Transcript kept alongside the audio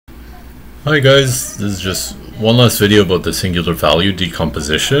Hi guys, this is just one last video about the singular value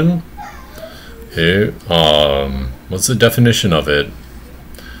decomposition. Okay, what's the definition of it?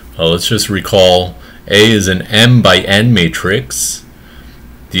 Let's just recall A is an m by n matrix.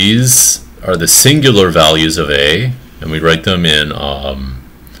 These are the singular values of A, and we write them in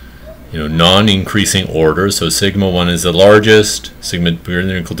non-increasing order. So sigma 1 is the largest, sigma greater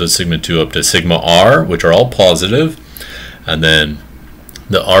than or equal to sigma 2 up to sigma r, which are all positive, and then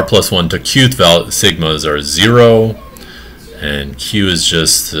the r plus 1 to qth sigmas are 0, and q is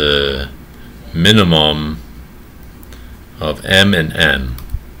just the minimum of m and n.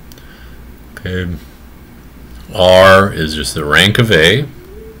 Okay, r is just the rank of A.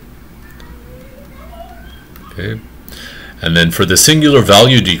 Okay, and then for the singular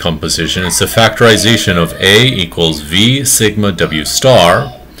value decomposition, it's the factorization of A equals v sigma w star,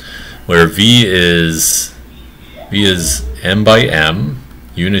 where v is m by m,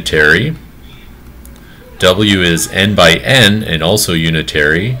 unitary, w is n by n and also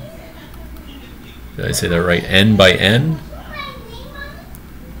unitary. Did I say that right? N by n.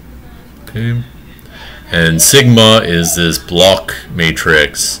 Okay, and sigma is this block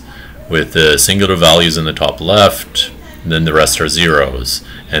matrix with the singular values in the top left, and then the rest are zeros,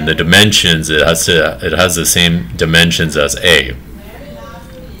 and the dimensions, it has the same dimensions as A.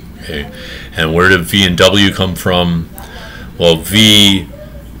 Okay, and where did v and w come from? Well, v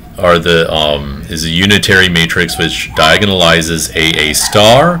are is a unitary matrix which diagonalizes A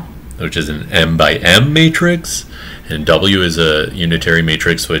star, which is an m by m matrix, and w is a unitary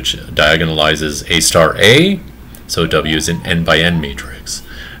matrix which diagonalizes A star A, so w is an n by n matrix,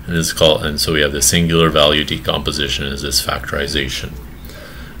 and this is called, and so we have the singular value decomposition as this factorization.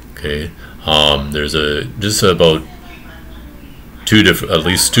 Okay, there's just about at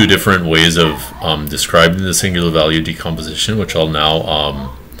least two different ways of describing the singular value decomposition, which I'll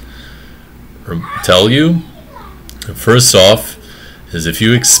now tell you. First off is if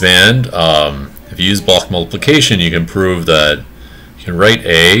you expand, if you use block multiplication, you can prove that you can write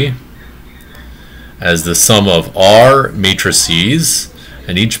A as the sum of R matrices,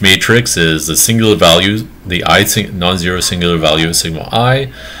 and each matrix is the singular value, the non-zero singular value of sigma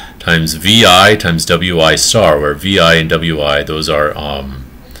I, times vi times wi star, where vi and wi, those are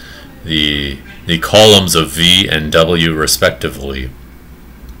the columns of v and w respectively.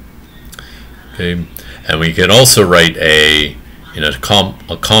 Okay, and we can also write A in a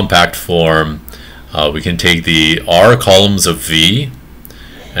compact form. We can take the r columns of v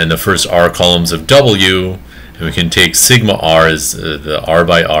and the first r columns of w, and we can take sigma r as the r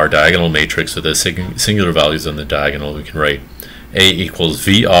by r diagonal matrix with the singular values on the diagonal. We can write A equals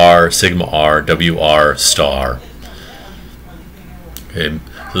VR sigma r WR star. Okay,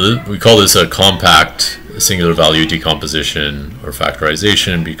 so we call this a compact singular value decomposition or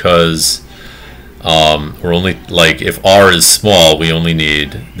factorization because we're only, like, if R is small, we only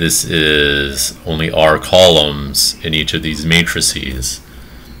need, this is only R columns in each of these matrices.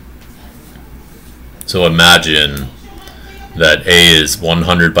 So imagine that A is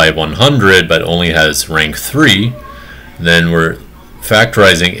 100 by 100 but only has rank 3. Then we're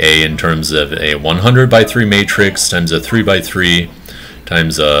factorizing A in terms of a 100 by 3 matrix times a 3 by 3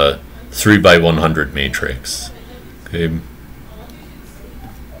 times a 3 by 100 matrix. Okay.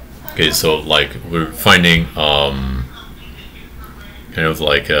 Okay, so like we're finding kind of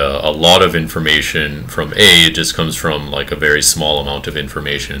like a lot of information from A. It just comes from like a very small amount of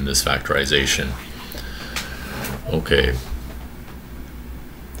information in this factorization. Okay,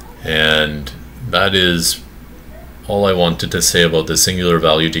 and that is all I wanted to say about the singular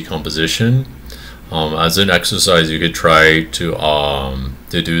value decomposition. As an exercise, you could try to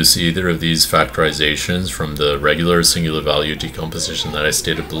deduce either of these factorizations from the regular singular value decomposition that I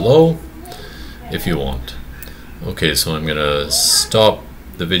stated below, if you want. Okay, so I'm gonna stop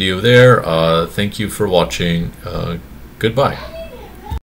the video there. Thank you for watching. Goodbye.